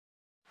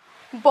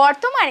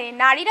বর্তমানে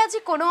নারীরা যে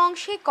কোনো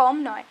অংশেই কম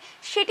নয়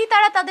সেটি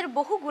তারা তাদের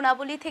বহু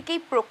গুণাবলী থেকেই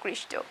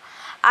প্রকৃষ্ট।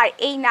 আর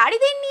এই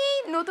নারীদের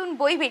নিয়েই নতুন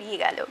বই বেরিয়ে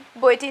গেল।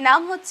 বইটির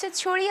নাম হচ্ছে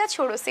छोड़िया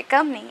छोड़ो से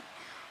कम नहीं।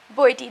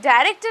 বইটি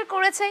ডাইরেক্টর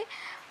করেছে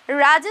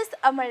রাজেশ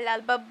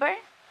অমরলাল বাব্বর।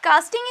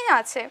 কাস্টিংয়ে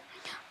আছে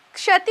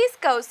সতীশ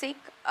কৌশিক,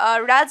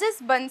 রাজেশ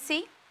বংশী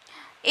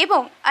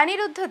এবং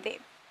অনিরুদ্ধ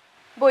দেব।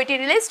 বইটি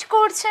রিলিজ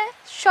করছে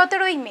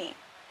 17ই মে।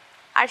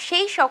 আর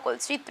সেই সকল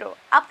চিত্র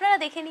আপনারা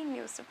দেখে নিন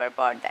নিউজ সুপার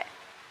পর্দায়।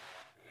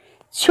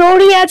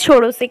 छोड़िया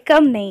छोड़ो से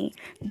कम नहीं,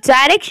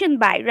 direction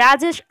by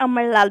Rajesh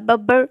Amarlal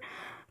Babbar,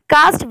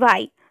 cast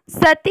bye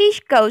Satish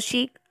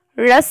Kaushik,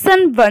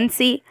 रसन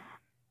बंसी,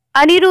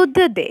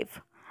 Aniruddha Dev,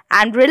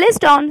 and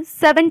released on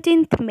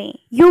 17th May.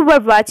 You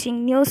were watching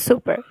News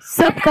Super.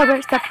 सब खबर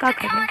सबका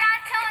खबर।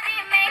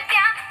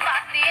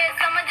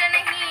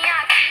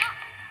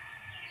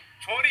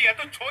 छोरी है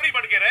तो छोरी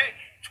बन के रहे,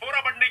 छोरा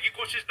बनने की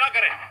कोशिश ना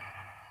करे।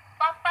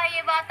 पापा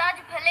ये बात आज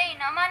भले ही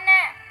ना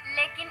माने,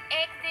 लेकिन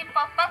एक दिन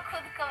पापा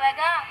खुद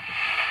कहेगा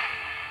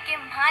कि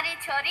हमारी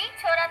छोरी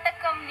छोरा तक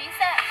कम नहीं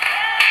सर।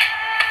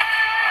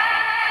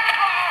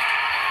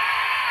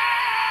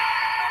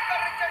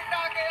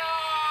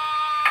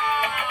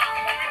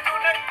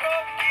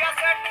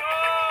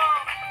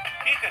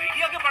 ये करेगी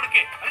आगे बढ़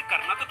के। अरे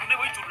करना तो तूने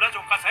वही चूल्हा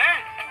चौका से है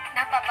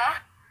ना पापा,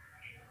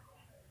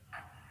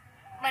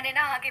 मैंने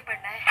ना आगे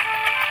बढ़ना है।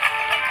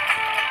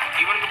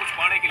 जीवन में कुछ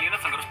पाने के लिए ना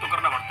संघर्ष तो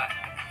करना पड़ता है।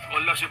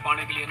 स्कॉलरशिप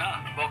पाने के लिए ना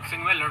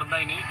बॉक्सिंग में लड़ना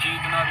ही नहीं,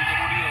 जीतना भी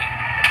जरूरी है।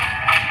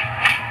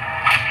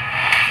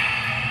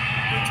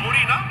 तू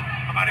छोड़ी ना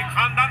हमारे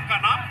खानदान का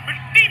नाम